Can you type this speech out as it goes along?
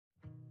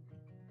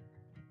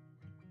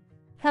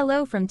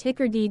Hello from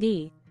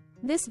TickerDD.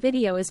 This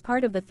video is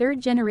part of the third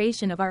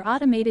generation of our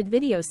automated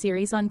video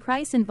series on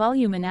price and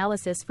volume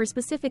analysis for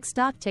specific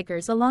stock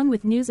tickers along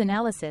with news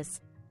analysis.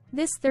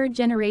 This third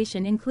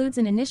generation includes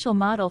an initial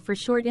model for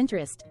short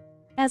interest.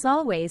 As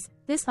always,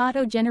 this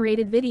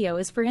auto-generated video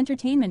is for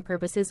entertainment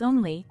purposes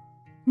only.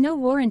 No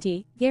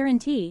warranty,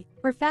 guarantee,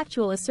 or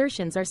factual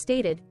assertions are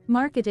stated,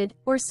 marketed,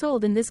 or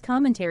sold in this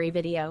commentary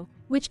video,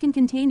 which can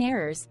contain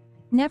errors.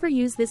 Never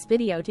use this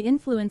video to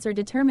influence or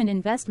determine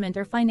investment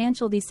or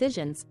financial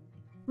decisions.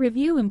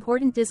 Review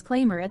important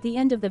disclaimer at the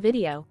end of the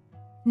video.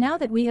 Now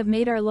that we have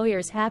made our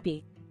lawyers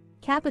happy,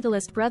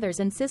 capitalist brothers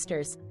and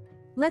sisters,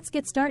 let's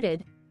get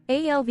started.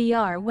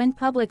 ALVR went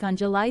public on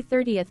July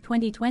 30,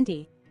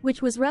 2020,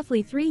 which was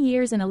roughly 3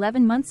 years and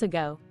 11 months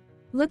ago.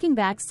 Looking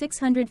back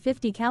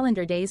 650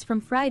 calendar days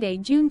from Friday,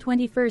 June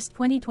 21,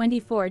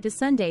 2024 to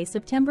Sunday,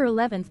 September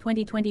 11,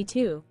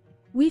 2022.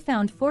 We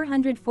found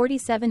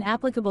 447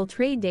 applicable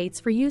trade dates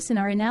for use in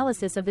our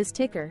analysis of this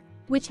ticker,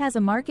 which has a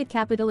market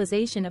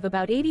capitalization of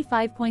about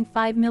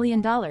 $85.5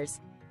 million.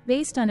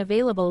 Based on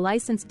available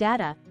licensed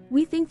data,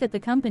 we think that the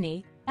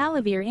company,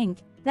 ALVR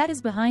Inc., that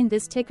is behind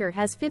this ticker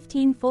has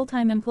 15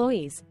 full-time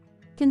employees.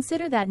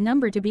 Consider that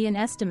number to be an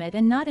estimate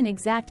and not an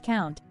exact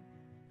count.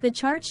 The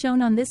chart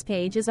shown on this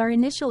page is our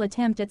initial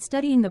attempt at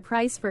studying the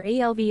price for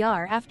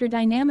ALVR after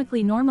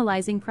dynamically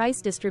normalizing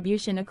price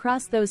distribution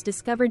across those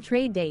discovered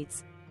trade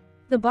dates.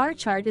 The bar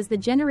chart is the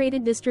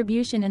generated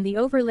distribution and the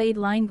overlaid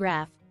line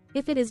graph,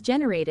 if it is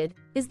generated,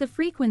 is the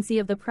frequency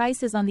of the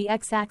prices on the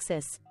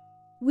x-axis.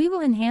 We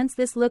will enhance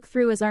this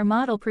look-through as our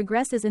model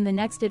progresses in the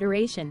next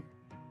iteration.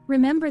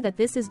 Remember that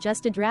this is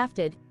just a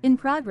drafted, in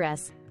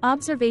progress,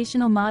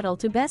 observational model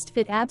to best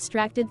fit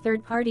abstracted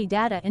third-party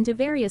data into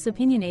various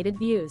opinionated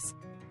views.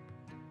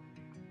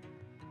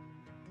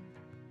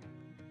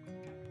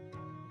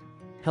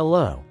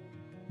 Hello.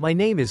 My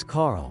name is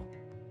Carl.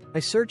 I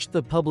searched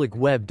the public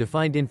web to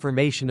find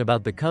information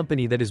about the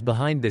company that is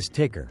behind this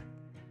ticker.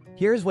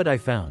 Here's what I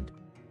found.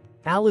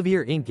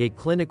 ALVR Inc., a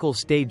clinical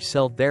stage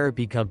cell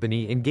therapy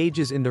company,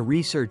 engages in the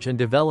research and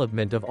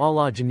development of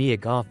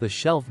allogeneic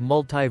off-the-shelf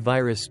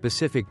multi-virus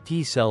specific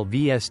T-cell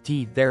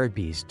VST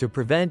therapies to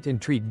prevent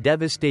and treat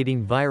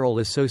devastating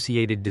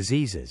viral-associated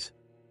diseases.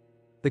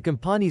 The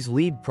company's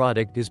lead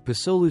product is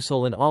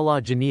Posoleucel, an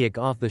allogeneic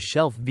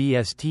off-the-shelf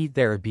VST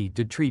therapy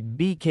to treat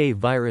BK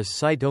virus,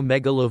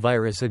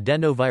 cytomegalovirus,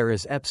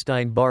 adenovirus,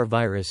 Epstein-Barr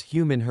virus,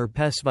 human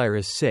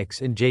herpesvirus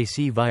 6 and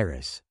JC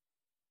virus.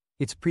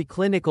 Its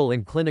preclinical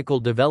and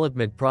clinical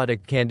development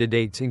product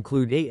candidates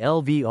include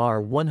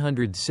ALVR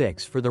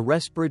 106 for the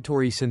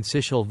respiratory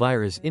syncytial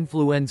virus,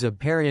 influenza,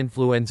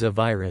 parainfluenza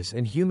virus,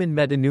 and human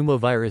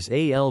metapneumovirus,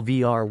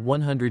 ALVR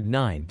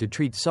 109 to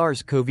treat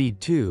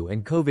SARS-CoV-2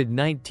 and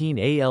COVID-19,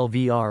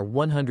 ALVR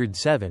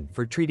 107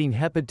 for treating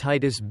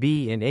hepatitis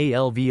B, and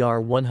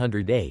ALVR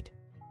 108.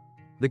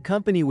 The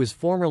company was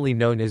formerly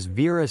known as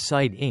Vera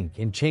Cyte Inc.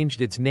 and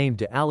changed its name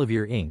to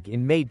ALVR Inc.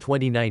 in May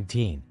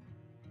 2019.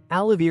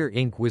 ALVR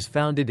Inc. was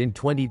founded in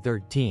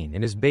 2013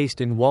 and is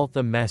based in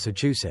Waltham,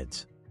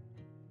 Massachusetts.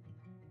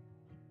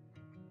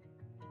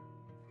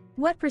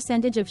 What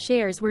percentage of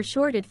shares were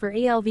shorted for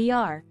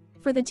ALVR?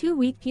 For the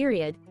 2-week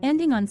period,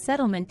 ending on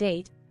settlement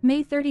date,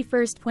 May 31,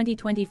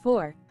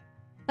 2024.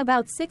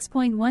 About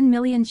 6.1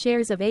 million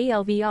shares of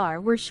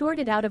ALVR were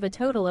shorted out of a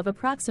total of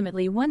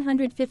approximately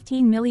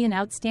 115 million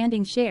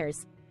outstanding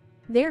shares.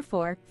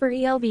 Therefore, for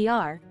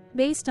ALVR,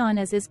 based on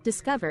as is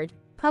discovered,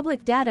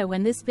 public data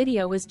when this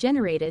video was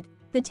generated,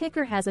 the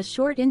ticker has a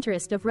short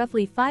interest of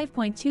roughly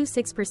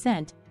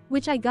 5.26%,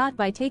 which I got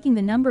by taking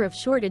the number of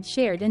shorted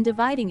shared and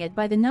dividing it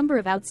by the number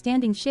of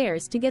outstanding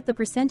shares to get the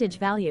percentage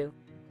value.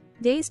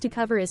 Days to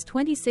cover is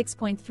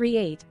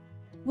 26.38.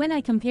 When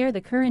I compare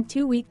the current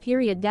 2-week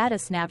period data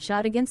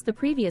snapshot against the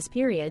previous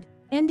period,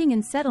 ending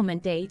in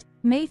settlement date,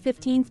 May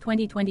 15,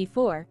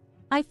 2024,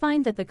 I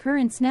find that the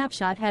current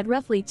snapshot had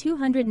roughly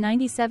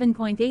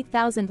 297.8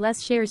 thousand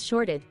less shares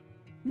shorted.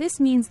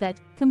 This means that,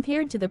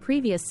 compared to the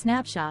previous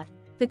snapshot,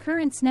 the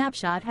current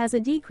snapshot has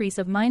a decrease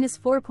of minus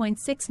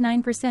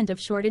 4.69% of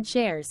shorted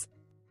shares.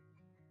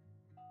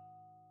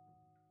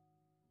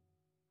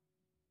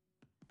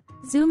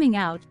 Zooming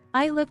out,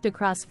 I looked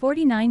across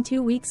 49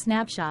 2-week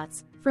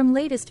snapshots, from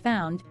latest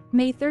found,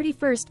 May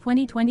 31,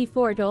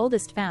 2024 to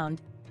oldest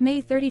found,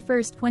 May 31,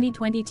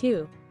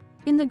 2022.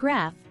 In the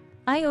graph,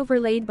 I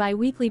overlaid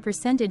bi-weekly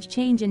percentage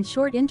change in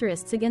short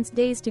interests against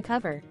days to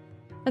cover.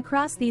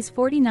 Across these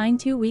 49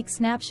 2-week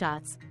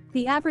snapshots,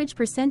 the average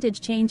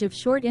percentage change of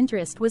short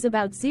interest was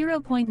about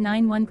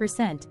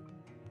 0.91%.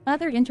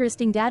 Other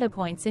interesting data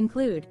points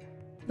include: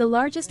 the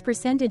largest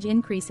percentage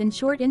increase in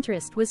short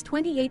interest was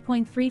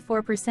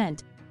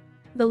 28.34%.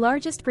 The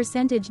largest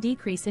percentage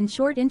decrease in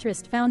short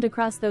interest found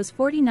across those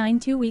 49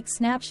 2-week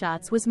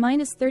snapshots was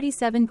minus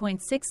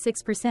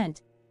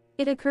 37.66%.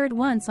 It occurred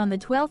once on the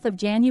 12th of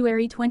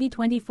January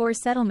 2024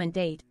 settlement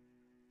date.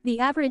 The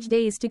average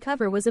days to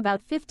cover was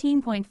about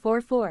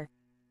 15.44.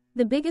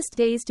 The biggest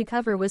days to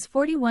cover was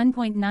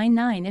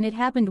 41.99 and it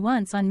happened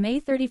once on May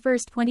 31,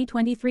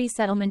 2023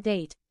 settlement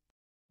date.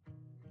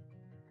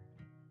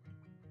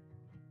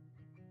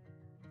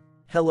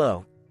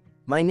 Hello.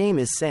 My name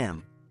is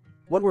Sam.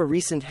 What were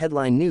recent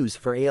headline news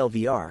for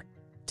ALVR?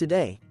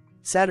 Today,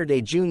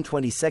 Saturday, June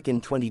 22,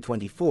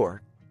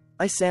 2024,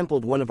 I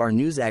sampled one of our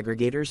news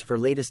aggregators for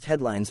latest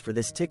headlines for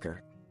this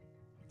ticker.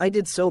 I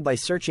did so by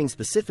searching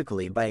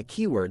specifically by a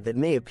keyword that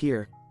may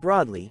appear,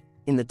 broadly,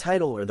 in the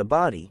title or the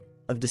body,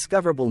 of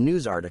discoverable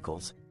news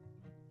articles.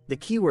 The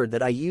keyword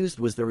that I used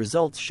was the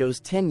results shows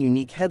 10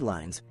 unique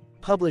headlines,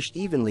 published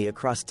evenly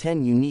across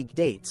 10 unique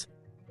dates.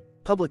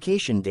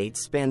 Publication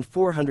dates spanned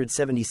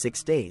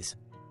 476 days.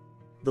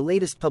 The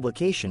latest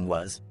publication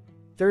was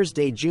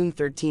Thursday, June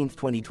 13,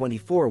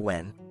 2024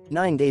 when,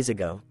 9 days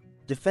ago,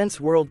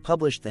 Defense World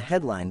published the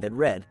headline that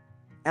read,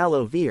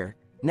 ALVR,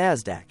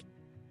 NASDAQ.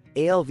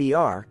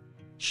 ALVR,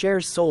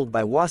 shares sold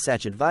by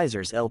Wasatch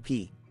Advisors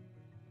LP.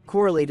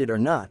 Correlated or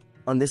not,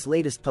 on this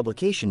latest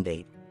publication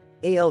date,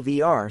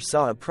 ALVR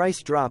saw a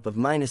price drop of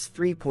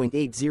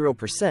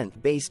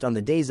 -3.80% based on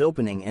the day's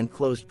opening and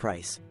closed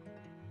price.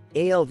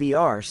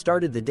 ALVR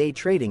started the day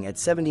trading at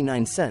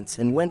 79 cents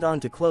and went on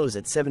to close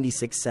at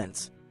 76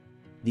 cents.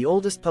 The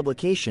oldest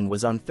publication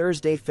was on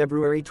Thursday,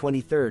 February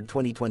 23,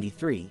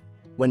 2023,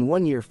 when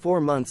 1 year,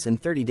 4 months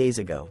and 30 days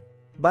ago,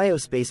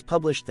 Biospace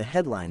published the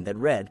headline that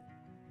read,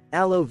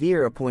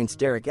 ALVR appoints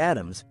Derek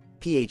Adams,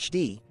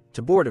 Ph.D.,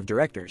 to Board of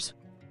Directors.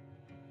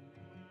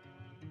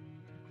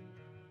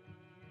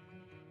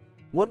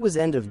 What was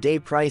end-of-day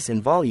price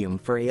and volume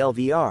for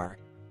ALVR?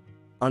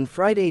 On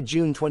Friday,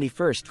 June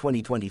 21,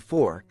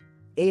 2024,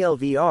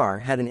 ALVR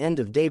had an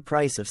end-of-day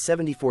price of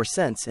 74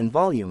 cents and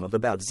volume of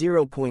about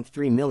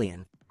 0.3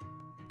 million.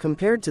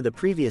 Compared to the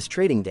previous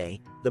trading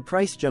day, the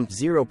price jumped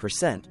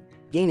 0%,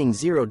 gaining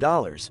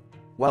 $0,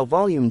 while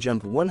volume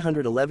jumped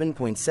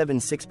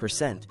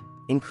 111.76%,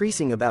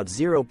 increasing about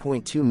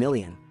 0.2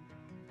 million.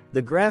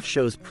 The graph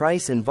shows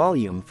price and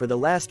volume for the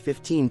last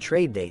 15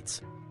 trade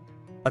dates.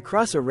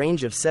 Across a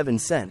range of 7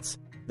 cents,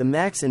 the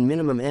max and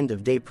minimum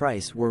end-of-day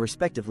price were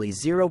respectively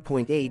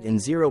 0.8 and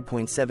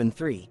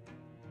 0.73.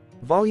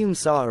 Volume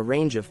saw a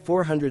range of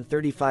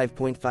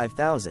 435.5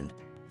 thousand,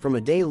 from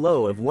a day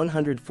low of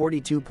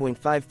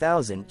 142.5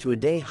 thousand to a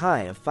day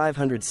high of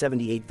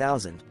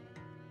 578,000.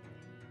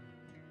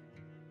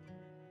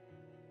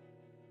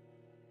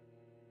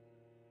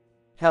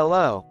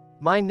 Hello,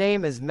 my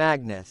name is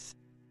Magnus.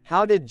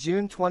 How did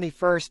June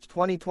 21,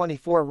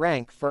 2024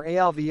 rank for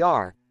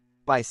ALVR?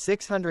 By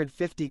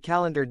 650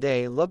 calendar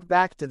day look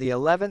back to the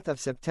 11th of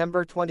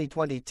September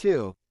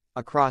 2022,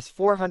 across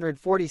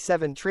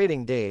 447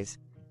 trading days,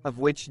 of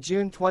which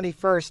June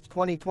 21,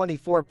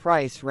 2024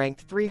 price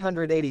ranked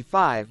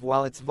 385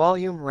 while its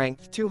volume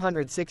ranked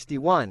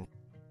 261.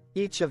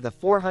 Each of the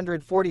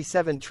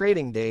 447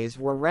 trading days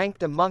were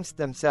ranked amongst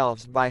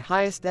themselves by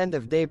highest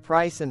end-of-day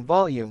price and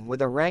volume,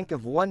 with a rank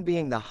of 1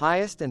 being the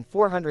highest and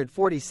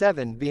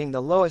 447 being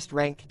the lowest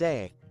ranked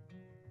day.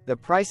 The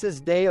price's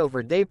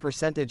day-over-day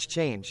percentage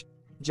change,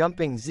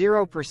 jumping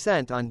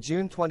 0% on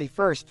June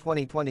 21,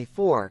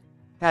 2024,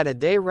 had a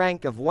day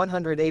rank of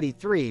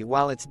 183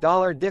 while its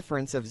dollar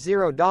difference of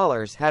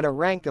 $0 had a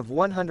rank of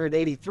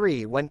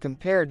 183 when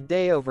compared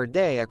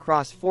day-over-day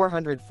across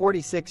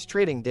 446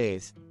 trading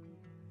days.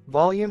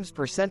 Volume's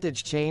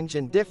percentage change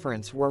and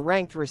difference were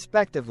ranked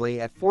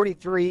respectively at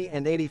 43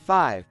 and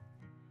 85.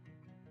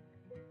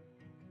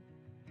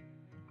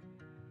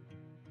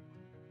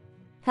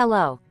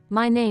 Hello,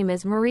 my name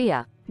is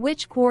Maria.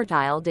 Which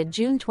quartile did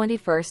June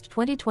 21,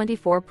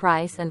 2024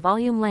 price and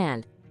volume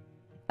land?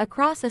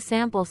 Across a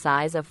sample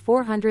size of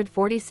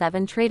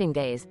 447 trading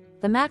days,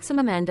 the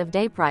maximum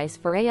end-of-day price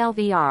for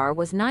ALVR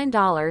was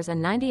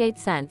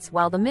 $9.98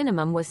 while the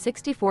minimum was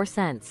 64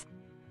 cents.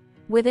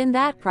 Within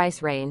that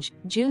price range,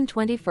 June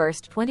 21,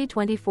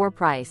 2024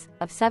 price,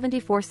 of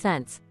 74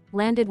 cents,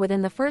 landed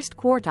within the first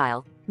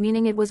quartile,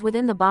 meaning it was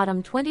within the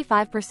bottom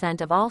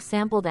 25% of all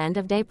sampled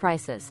end-of-day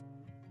prices.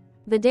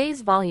 The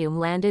day's volume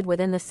landed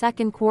within the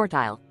second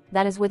quartile,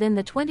 that is within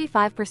the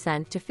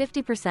 25% to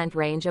 50%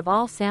 range of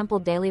all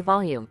sampled daily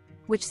volume,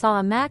 which saw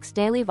a max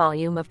daily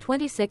volume of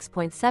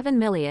 26.7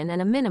 million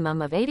and a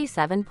minimum of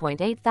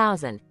 87.8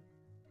 thousand.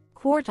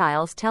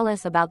 Quartiles tell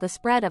us about the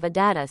spread of a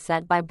data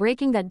set by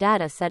breaking that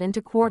data set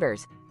into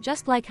quarters,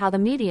 just like how the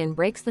median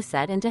breaks the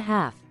set into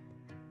half.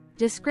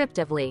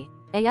 Descriptively,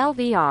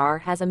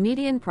 ALVR has a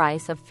median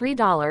price of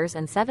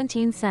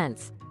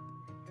 $3.17.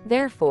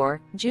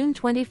 Therefore, June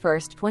 21,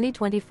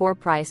 2024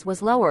 price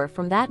was lower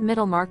from that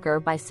middle marker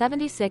by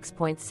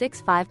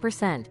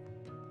 76.65%.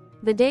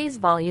 The day's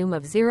volume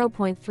of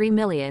 0.3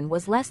 million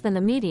was less than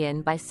the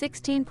median by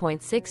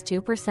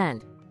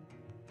 16.62%.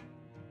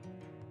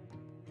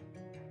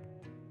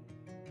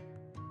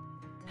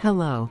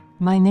 Hello,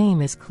 my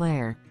name is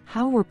Claire.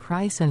 How were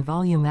price and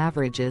volume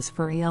averages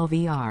for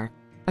ALVR?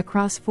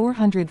 Across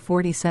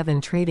 447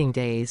 trading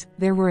days,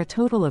 there were a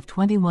total of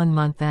 21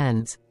 month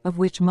ends, of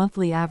which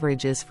monthly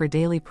averages for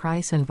daily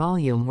price and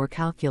volume were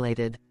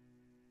calculated.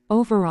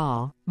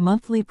 Overall,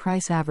 monthly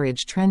price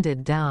average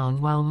trended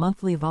down while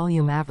monthly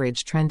volume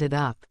average trended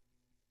up.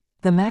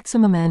 The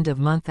maximum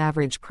end-of-month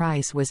average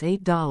price was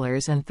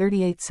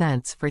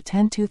 $8.38 for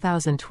 10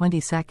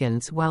 2020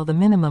 seconds, while the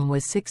minimum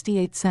was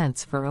 68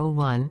 cents for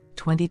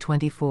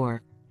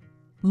 01/2024.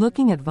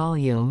 Looking at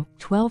volume,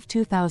 12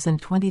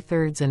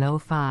 2023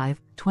 and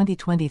 05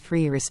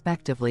 2023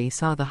 respectively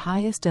saw the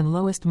highest and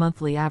lowest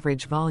monthly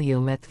average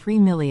volume at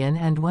 3,000,000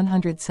 and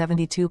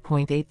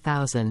 172.8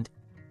 thousand.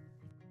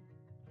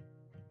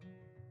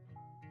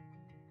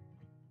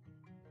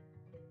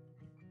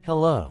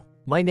 Hello,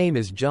 my name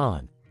is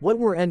John. What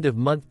were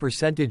end-of-month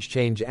percentage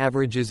change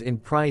averages in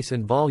price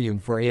and volume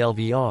for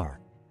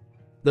ALVR?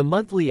 The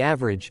monthly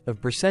average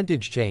of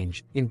percentage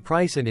change in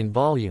price and in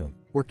volume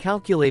were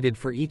calculated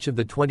for each of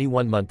the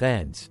 21 month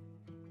ends.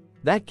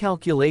 That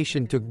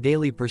calculation took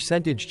daily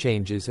percentage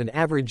changes and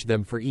averaged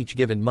them for each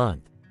given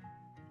month.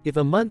 If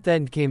a month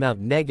end came out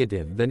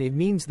negative, then it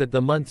means that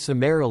the month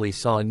summarily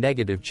saw a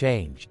negative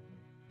change.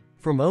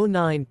 From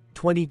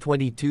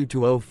 09/2022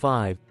 to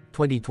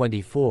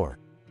 05/2024,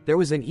 there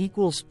was an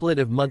equal split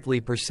of monthly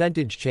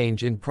percentage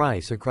change in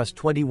price across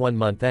 21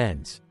 month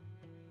ends.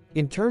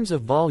 In terms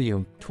of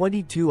volume,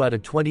 22 out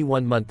of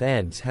 21 month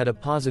ends had a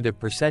positive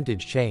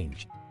percentage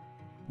change.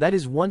 That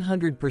is,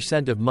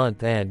 100% of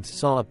month ends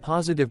saw a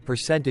positive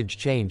percentage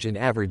change in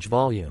average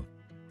volume.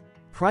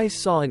 Price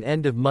saw an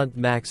end-of-month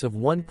max of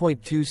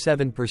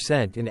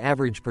 1.27% in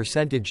average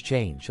percentage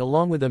change,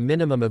 along with a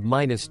minimum of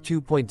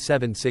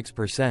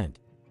 -2.76%.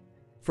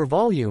 For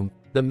volume,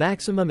 the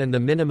maximum and the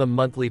minimum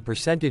monthly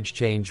percentage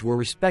change were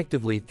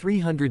respectively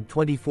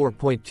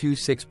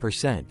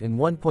 324.26% and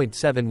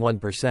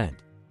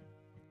 1.71%.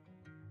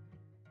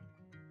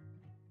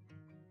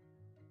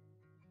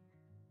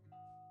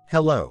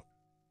 Hello.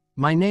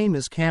 My name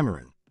is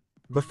Cameron.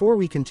 Before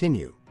we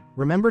continue,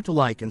 remember to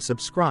like and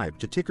subscribe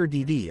to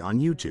TickerDD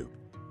on YouTube.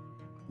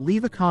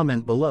 Leave a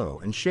comment below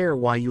and share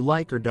why you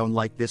like or don't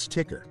like this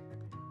ticker.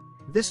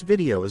 This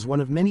video is one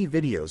of many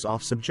videos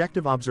off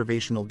subjective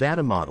observational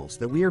data models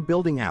that we are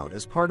building out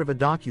as part of a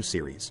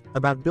docu-series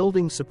about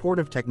building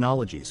supportive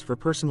technologies for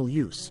personal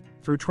use,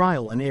 through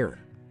trial and error.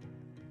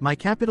 My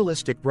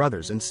capitalistic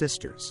brothers and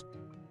sisters,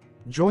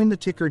 join the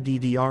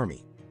TickerDD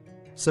army.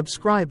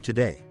 Subscribe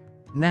today.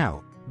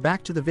 Now,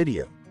 back to the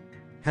video.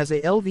 Has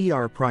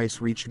ALVR price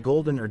reached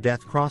golden or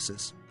death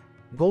crosses?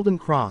 Golden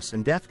cross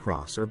and death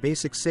cross are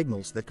basic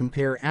signals that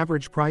compare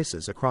average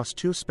prices across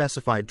two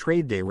specified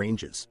trade day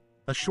ranges,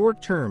 a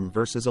short-term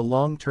versus a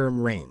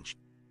long-term range.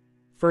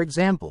 For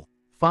example,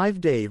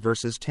 5-day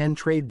versus 10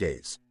 trade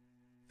days.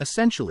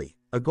 Essentially,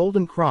 a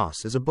golden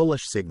cross is a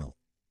bullish signal.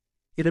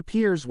 It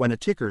appears when a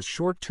ticker's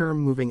short-term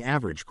moving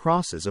average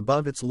crosses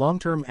above its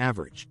long-term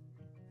average.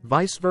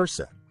 Vice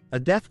versa, a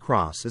death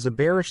cross is a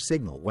bearish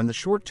signal when the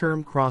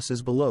short-term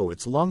crosses below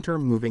its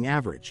long-term moving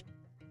average.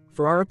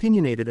 For our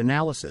opinionated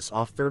analysis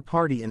off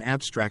third-party and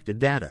abstracted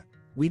data,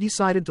 we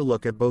decided to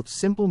look at both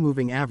simple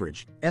moving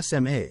average,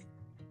 SMA,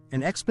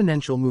 and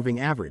exponential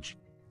moving average,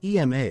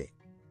 EMA.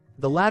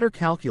 The latter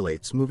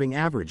calculates moving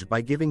average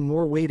by giving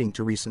more weighting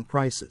to recent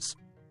prices.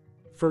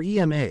 For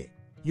EMA,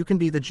 you can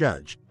be the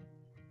judge.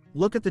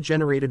 Look at the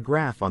generated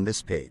graph on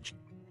this page.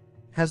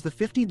 Has the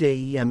 50-day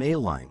EMA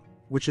line,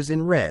 which is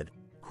in red,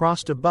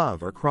 crossed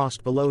above or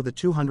crossed below the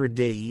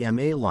 200-day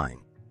EMA line,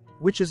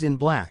 which is in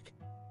black?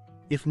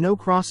 If no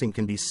crossing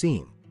can be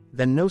seen,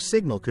 then no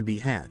signal could be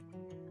had.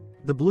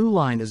 The blue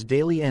line is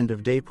daily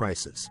end-of-day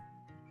prices.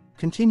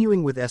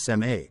 Continuing with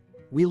SMA,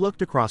 we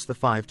looked across the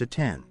 5 to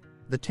 10,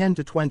 the 10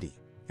 to 20,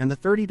 and the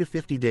 30 to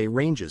 50-day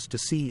ranges to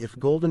see if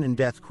golden and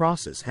death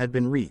crosses had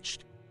been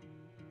reached.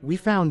 We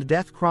found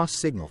death cross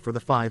signal for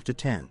the 5 to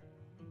 10.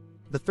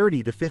 The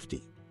 30 to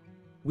 50.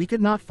 We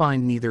could not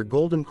find neither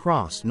golden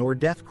cross nor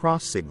death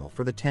cross signal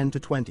for the 10 to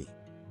 20.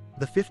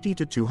 The 50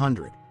 to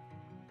 200.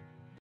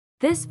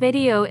 This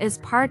video is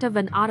part of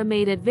an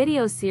automated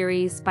video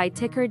series by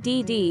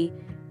TickerDD,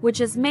 which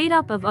is made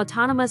up of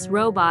autonomous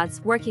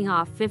robots working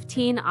off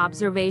 15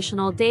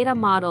 observational data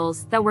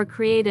models that were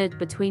created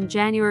between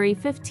January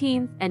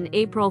 15th and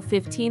April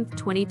 15th,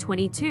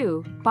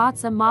 2022.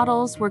 Bots and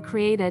models were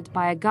created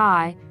by a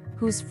guy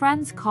whose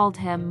friends called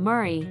him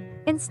Murray.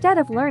 Instead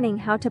of learning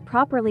how to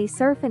properly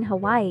surf in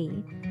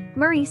Hawaii,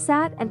 Murray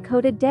sat and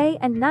coded day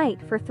and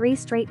night for 3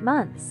 straight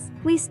months.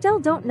 We still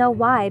don't know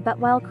why, but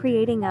while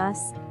creating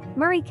us,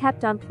 Murray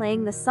kept on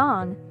playing the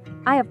song,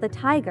 Eye of the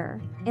Tiger,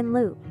 in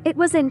loop. It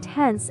was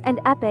intense and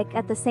epic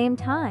at the same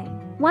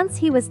time. Once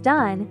he was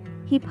done,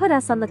 he put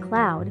us on the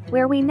cloud,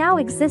 where we now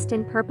exist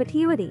in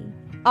perpetuity.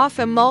 Off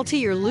a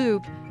multi-year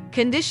loop,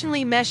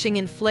 conditionally meshing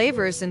in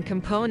flavors and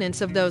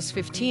components of those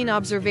 15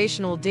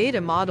 observational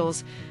data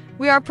models,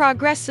 we are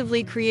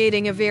progressively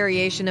creating a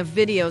variation of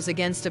videos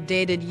against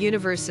updated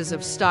universes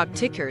of stock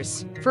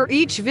tickers. For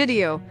each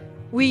video,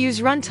 we use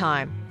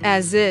runtime,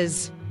 as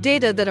is,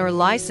 data that are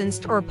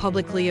licensed or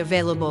publicly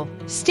available.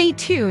 Stay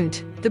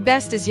tuned, the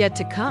best is yet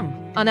to come.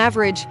 On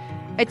average,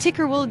 a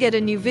ticker will get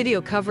a new video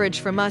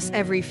coverage from us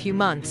every few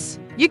months.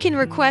 You can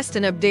request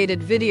an updated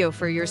video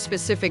for your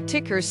specific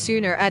ticker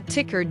sooner at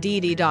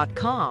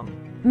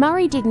TickerDD.com.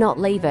 Murray did not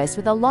leave us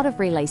with a lot of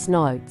release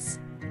notes.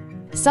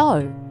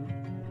 So,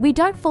 We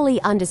don't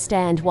fully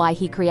understand why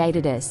he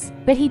created us,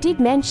 but he did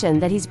mention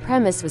that his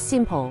premise was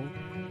simple.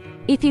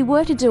 If he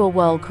were to do a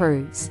world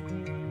cruise,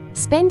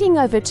 spending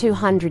over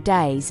 200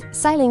 days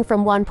sailing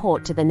from one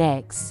port to the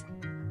next,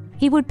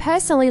 he would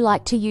personally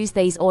like to use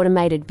these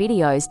automated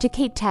videos to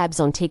keep tabs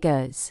on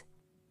tickers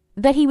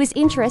that he was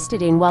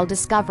interested in while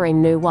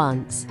discovering new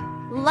ones.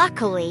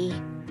 Luckily,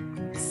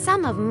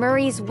 some of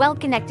Murray's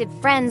well-connected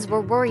friends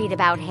were worried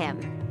about him.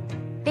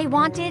 They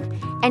wanted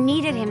and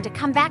needed him to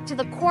come back to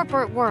the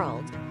corporate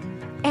world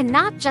and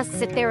not just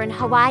sit there in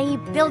Hawaii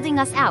building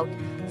us out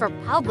for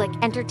public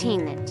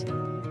entertainment.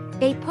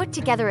 They put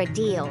together a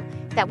deal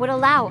that would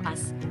allow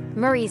us,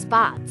 Murray's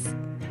bots,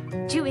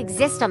 to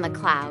exist on the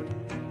cloud,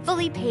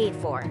 fully paid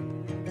for.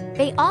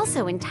 They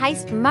also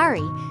enticed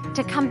Murray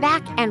to come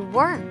back and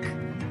work.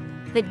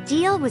 The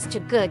deal was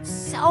too good,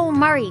 so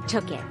Murray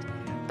took it.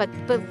 But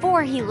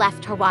before he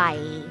left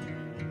Hawaii,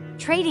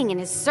 trading in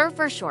his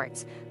surfer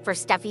shorts for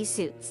stuffy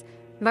suits,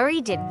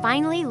 Murray did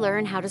finally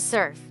learn how to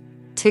surf.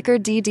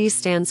 TickerDD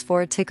stands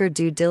for Ticker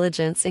Due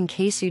Diligence, in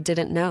case you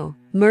didn't know.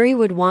 Murray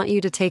would want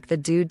you to take the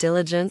due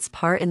diligence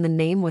part in the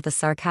name with a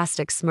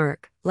sarcastic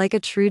smirk, like a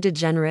true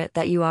degenerate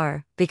that you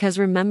are. Because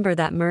remember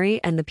that Murray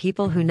and the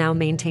people who now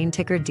maintain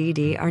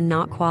TickerDD are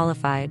not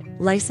qualified,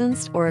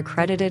 licensed, or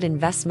accredited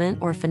investment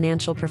or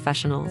financial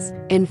professionals.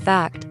 In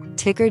fact,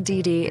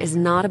 TickerDD is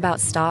not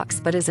about stocks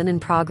but is an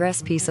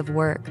in-progress piece of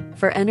work,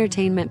 for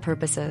entertainment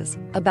purposes,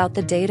 about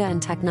the data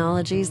and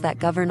technologies that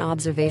govern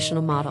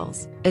observational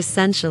models.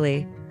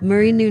 Essentially,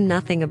 Murray knew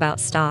nothing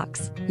about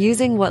stocks.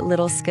 Using what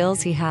little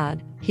skills he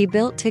had, he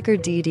built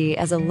TickerDD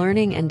as a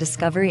learning and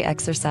discovery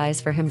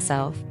exercise for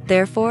himself.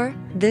 Therefore,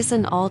 this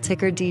and all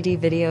TickerDD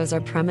videos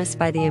are premised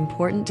by the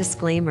important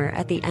disclaimer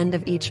at the end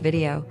of each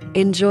video.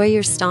 Enjoy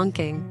your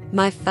stonking,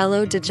 my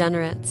fellow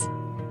degenerates.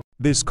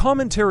 This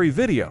commentary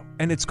video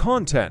and its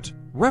content,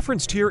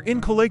 referenced here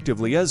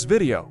collectively as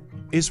video,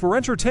 is for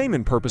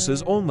entertainment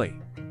purposes only.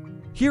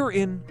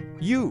 Herein,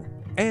 you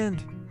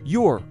and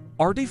your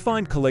are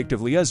defined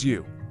collectively as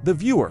you, the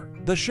viewer,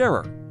 the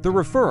sharer, the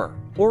referrer,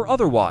 or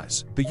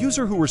otherwise, the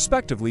user who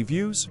respectively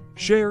views,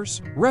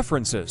 shares,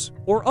 references,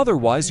 or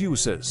otherwise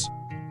uses.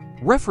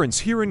 Reference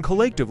herein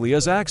collectively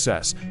as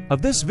access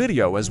of this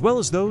video as well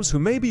as those who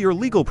may be your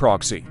legal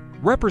proxy,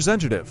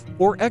 representative,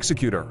 or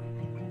executor.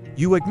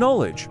 You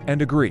acknowledge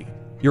and agree.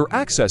 Your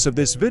access of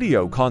this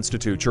video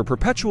constitutes your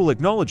perpetual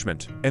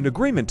acknowledgement and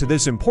agreement to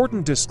this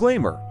important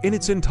disclaimer in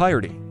its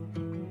entirety.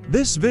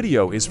 This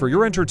video is for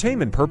your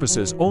entertainment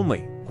purposes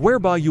only,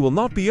 whereby you will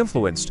not be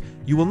influenced,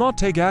 you will not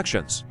take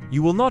actions,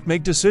 you will not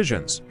make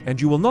decisions, and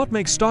you will not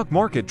make stock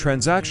market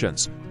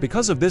transactions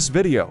because of this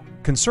video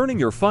concerning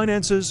your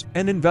finances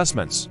and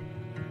investments.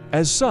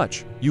 As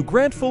such, you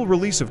grant full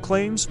release of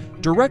claims,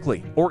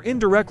 directly or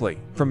indirectly,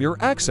 from your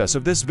access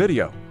of this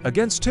video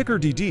against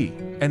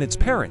TickerDD and its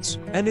parents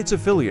and its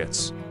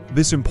affiliates.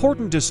 This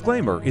important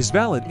disclaimer is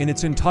valid in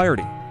its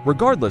entirety,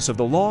 regardless of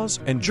the laws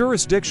and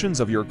jurisdictions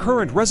of your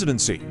current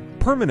residency,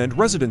 permanent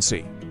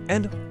residency,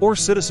 and/or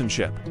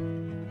citizenship.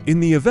 In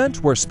the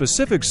event where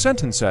specific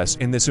sentences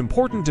in this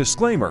important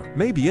disclaimer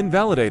may be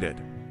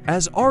invalidated,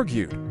 as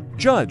argued,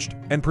 judged,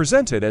 and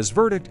presented as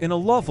verdict in a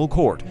lawful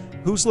court,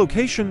 whose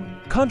location,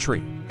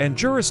 country, and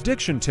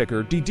jurisdiction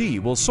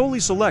TickerDD will solely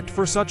select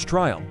for such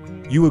trial,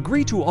 you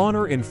agree to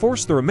honor and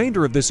enforce the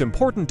remainder of this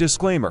important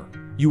disclaimer.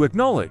 You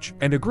acknowledge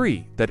and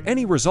agree that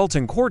any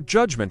resulting court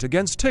judgment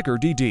against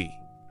TickerDD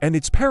and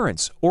its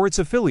parents or its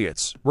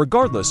affiliates,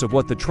 regardless of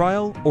what the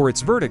trial or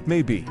its verdict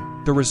may be,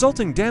 the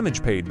resulting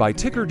damage paid by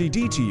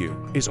TickerDD to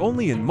you is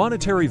only in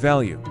monetary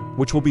value,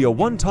 which will be a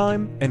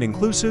one-time and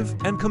inclusive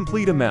and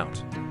complete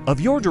amount of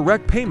your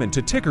direct payment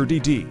to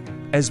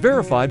TickerDD, as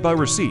verified by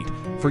receipt,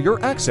 for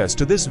your access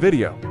to this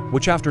video,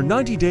 which after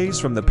 90 days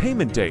from the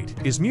payment date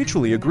is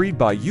mutually agreed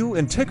by you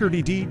and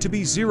TickerDD to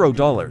be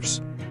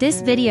 $0.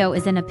 This video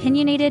is an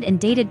opinionated and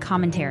dated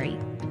commentary.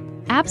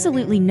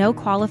 Absolutely no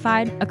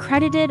qualified,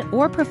 accredited,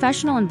 or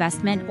professional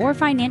investment or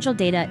financial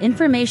data,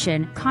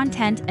 information,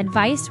 content,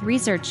 advice,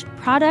 research,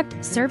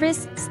 product,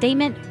 service,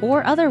 statement,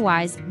 or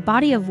otherwise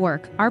body of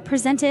work are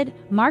presented,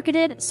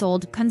 marketed,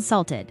 sold,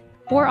 consulted,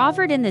 or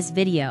offered in this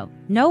video.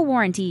 No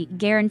warranty,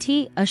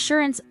 guarantee,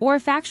 assurance, or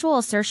factual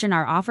assertion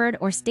are offered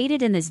or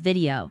stated in this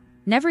video.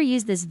 Never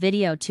use this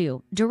video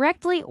to,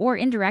 directly or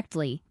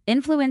indirectly,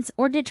 influence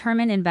or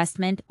determine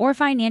investment or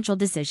financial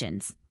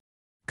decisions.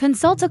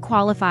 Consult a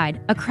qualified,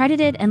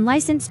 accredited, and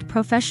licensed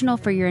professional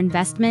for your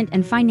investment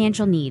and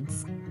financial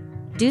needs.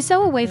 Do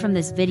so away from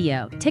this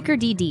video,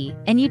 TickerDD,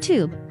 and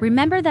YouTube.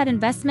 Remember that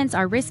investments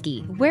are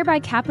risky, whereby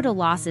capital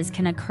losses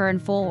can occur in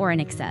full or in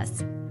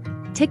excess.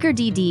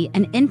 TickerDD,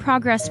 an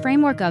in-progress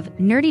framework of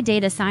nerdy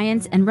data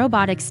science and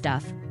robotic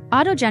stuff,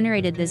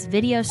 auto-generated this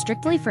video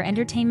strictly for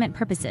entertainment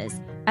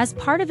purposes, as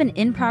part of an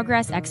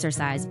in-progress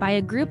exercise by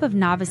a group of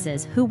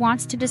novices who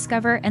wants to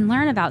discover and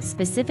learn about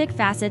specific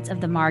facets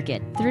of the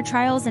market through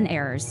trials and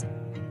errors.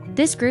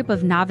 This group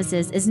of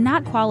novices is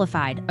not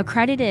qualified,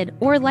 accredited,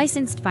 or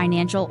licensed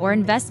financial or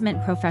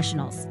investment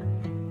professionals.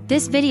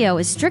 This video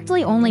is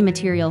strictly only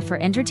material for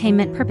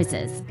entertainment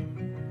purposes.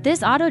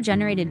 This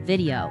auto-generated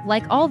video,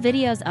 like all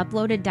videos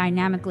uploaded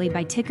dynamically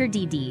by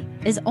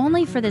TickerDD, is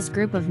only for this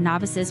group of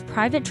novices'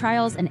 private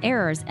trials and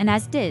errors and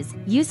as is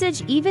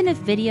usage even if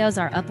videos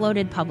are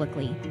uploaded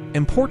publicly.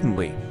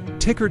 Importantly,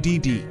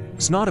 TickerDD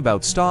is not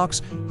about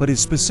stocks, but is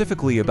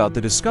specifically about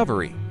the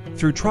discovery,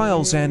 through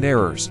trials and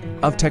errors,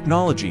 of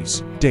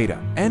technologies, data,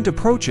 and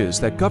approaches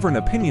that govern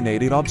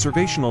opinionated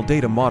observational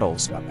data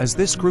models, as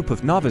this group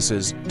of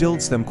novices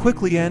builds them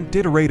quickly and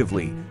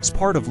iteratively as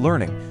part of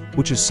learning,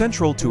 which is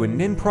central to an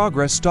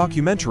in-progress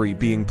documentary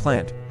being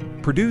planned,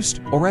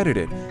 produced, or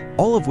edited,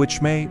 all of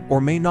which may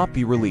or may not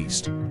be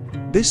released.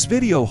 This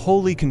video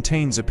wholly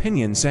contains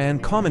opinions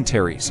and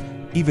commentaries,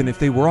 even if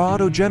they were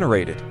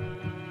auto-generated.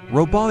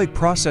 Robotic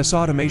process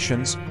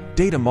automations,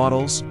 data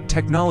models,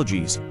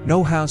 technologies,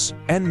 know-hows,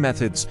 and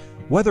methods,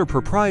 whether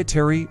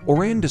proprietary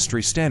or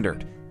industry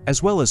standard,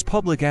 as well as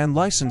public and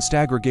licensed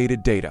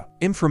aggregated data,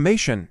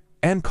 information,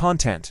 and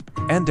content,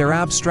 and their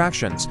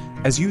abstractions,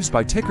 as used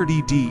by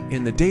TickerDD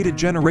in the data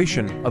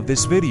generation of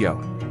this video,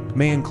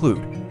 may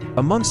include,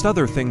 amongst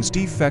other things,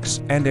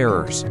 defects and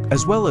errors,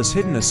 as well as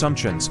hidden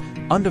assumptions,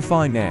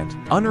 undefined and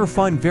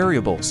unrefined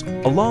variables,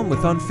 along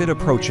with unfit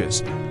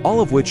approaches,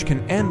 all of which can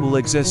and will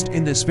exist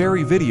in this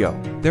very video.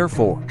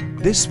 Therefore,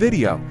 this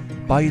video,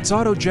 by its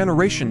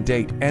auto-generation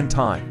date and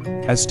time,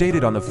 as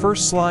stated on the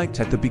first slide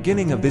at the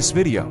beginning of this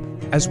video,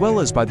 as well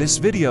as by this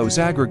video's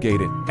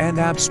aggregated and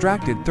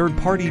abstracted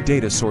third-party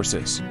data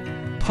sources,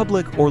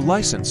 public or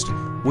licensed,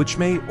 which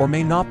may or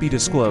may not be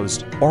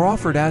disclosed or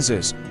offered as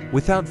is,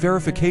 without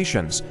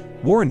verifications,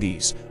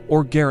 warranties,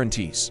 or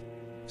guarantees.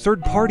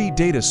 Third-party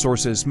data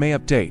sources may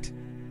update,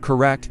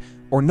 correct,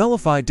 or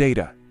nullify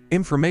data,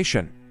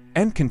 information,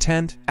 and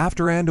content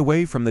after and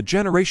away from the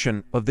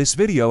generation of this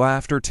video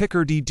after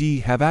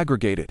TickerDD have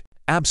aggregated,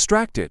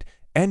 abstracted,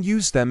 and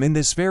used them in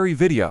this very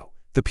video.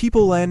 The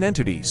people and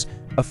entities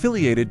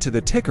affiliated to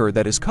the ticker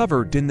that is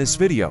covered in this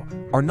video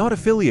are not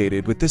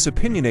affiliated with this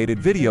opinionated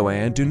video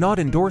and do not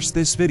endorse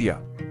this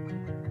video.